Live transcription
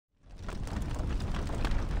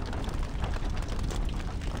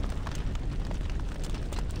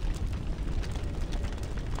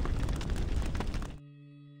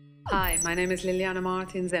Hi, my name is Liliana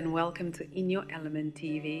Martins, and welcome to In Your Element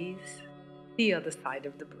TV's The Other Side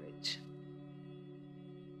of the Bridge.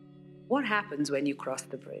 What happens when you cross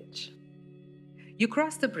the bridge? You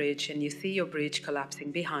cross the bridge and you see your bridge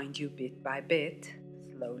collapsing behind you bit by bit,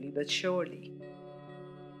 slowly but surely.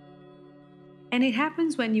 And it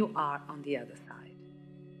happens when you are on the other side.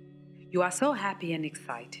 You are so happy and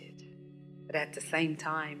excited, but at the same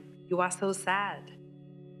time, you are so sad.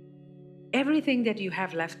 Everything that you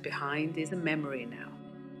have left behind is a memory now.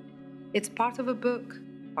 It's part of a book,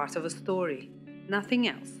 part of a story, nothing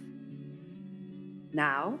else.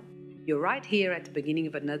 Now, you're right here at the beginning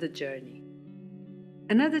of another journey.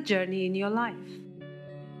 Another journey in your life.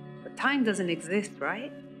 But time doesn't exist,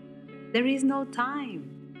 right? There is no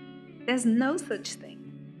time. There's no such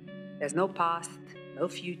thing. There's no past, no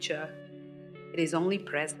future. It is only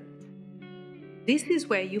present. This is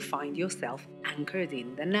where you find yourself anchored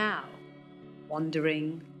in the now.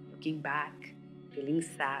 Wandering, looking back, feeling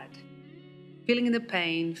sad, feeling the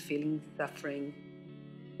pain, feeling suffering,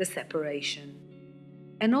 the separation,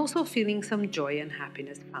 and also feeling some joy and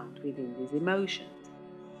happiness found within these emotions.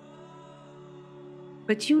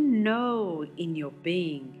 But you know in your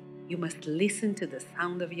being, you must listen to the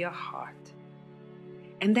sound of your heart.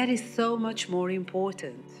 And that is so much more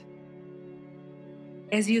important.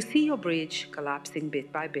 As you see your bridge collapsing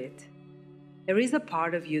bit by bit, there is a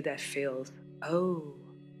part of you that feels, oh,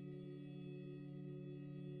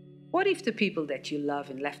 what if the people that you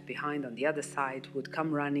love and left behind on the other side would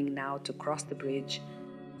come running now to cross the bridge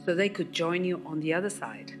so they could join you on the other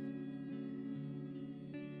side?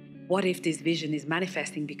 What if this vision is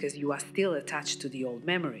manifesting because you are still attached to the old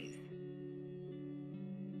memories?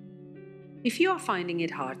 If you are finding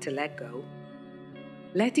it hard to let go,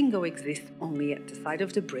 letting go exists only at the side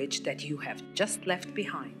of the bridge that you have just left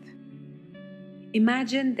behind.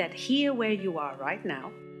 Imagine that here where you are right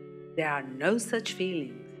now, there are no such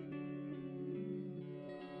feelings.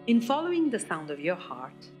 In following the sound of your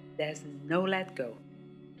heart, there's no let go.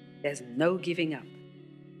 There's no giving up.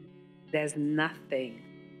 There's nothing.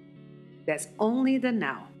 There's only the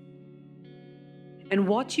now. And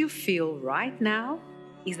what you feel right now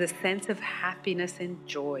is a sense of happiness and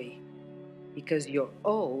joy. Because your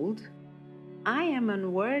old, I am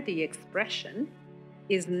unworthy expression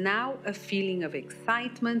is now a feeling of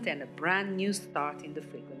excitement and a brand new start in the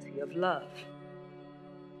frequency of love.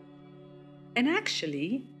 And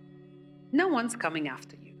actually, no one's coming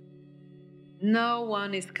after you. No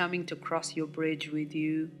one is coming to cross your bridge with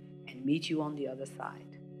you and meet you on the other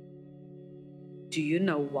side. Do you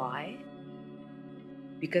know why?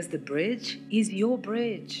 Because the bridge is your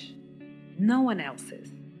bridge, no one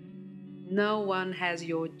else's. No one has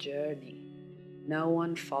your journey. No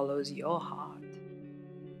one follows your heart.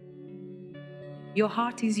 Your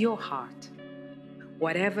heart is your heart.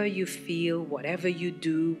 Whatever you feel, whatever you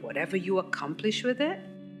do, whatever you accomplish with it,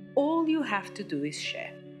 all you have to do is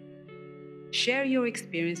share. Share your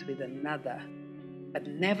experience with another, but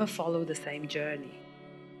never follow the same journey.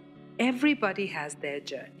 Everybody has their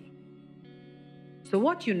journey. So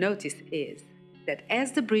what you notice is that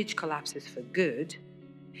as the bridge collapses for good,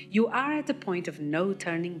 you are at the point of no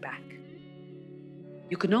turning back.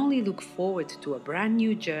 You can only look forward to a brand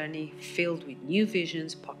new journey filled with new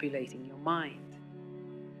visions populating your mind.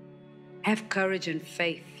 Have courage and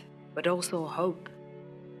faith, but also hope.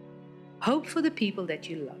 Hope for the people that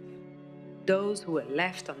you love, those who are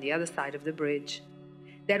left on the other side of the bridge,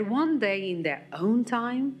 that one day in their own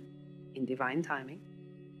time, in divine timing,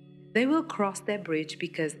 they will cross their bridge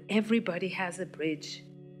because everybody has a bridge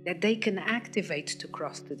that they can activate to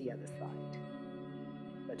cross to the other side.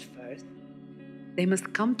 But first, they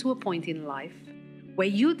must come to a point in life where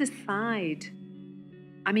you decide,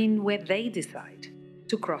 where they decide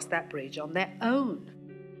to cross that bridge on their own,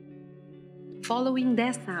 following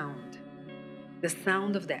their sound, the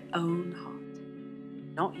sound of their own heart,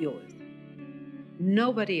 not yours,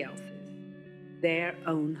 nobody else's, their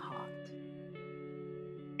own heart.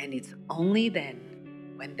 And it's only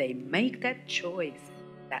then when they make that choice,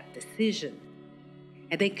 that decision,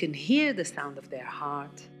 and they can hear the sound of their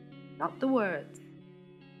heart, not the words,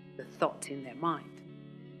 the thoughts in their mind.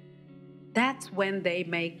 That's when they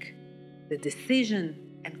make the decision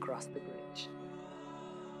and cross the bridge.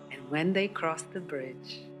 And when they cross the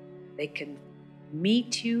bridge, they can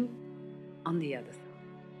meet you on the other side.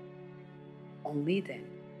 Only then.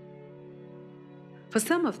 For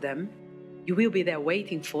some of them, you will be there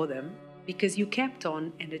waiting for them because you kept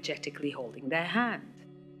on energetically holding their hand.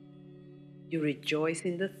 You rejoice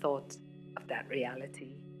in the thought of that reality.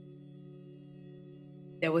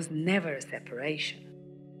 There was never a separation.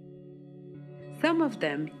 Some of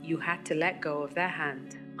them you had to let go of their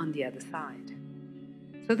hand on the other side.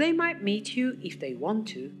 So they might meet you if they want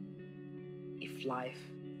to, if life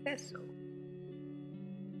says so.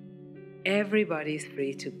 Everybody is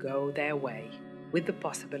free to go their way, with the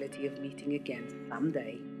possibility of meeting again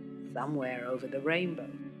someday, somewhere over the rainbow.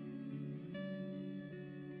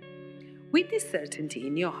 With this certainty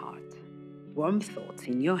in your heart, warm thoughts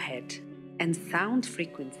in your head, and sound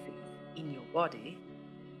frequencies in your body,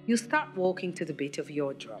 you start walking to the beat of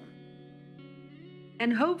your drum.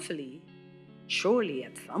 And hopefully, surely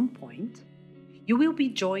at some point, you will be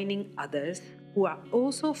joining others who are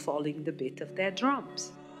also following the beat of their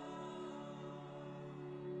drums.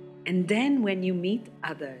 And then when you meet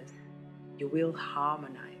others, you will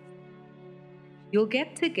harmonize. You'll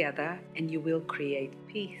get together and you will create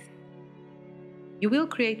peace. You will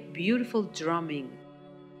create beautiful drumming,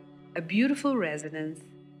 a beautiful resonance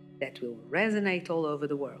that will resonate all over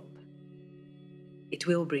the world. It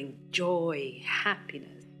will bring joy,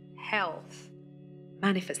 happiness, health,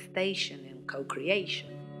 manifestation, and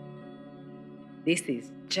co-creation. This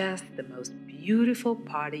is just the most beautiful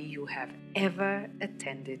party you have ever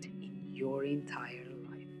attended in your entire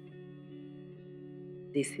life.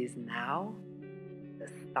 This is now the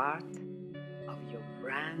start of your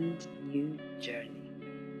brand new journey.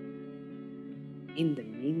 In the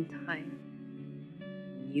meantime,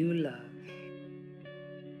 new love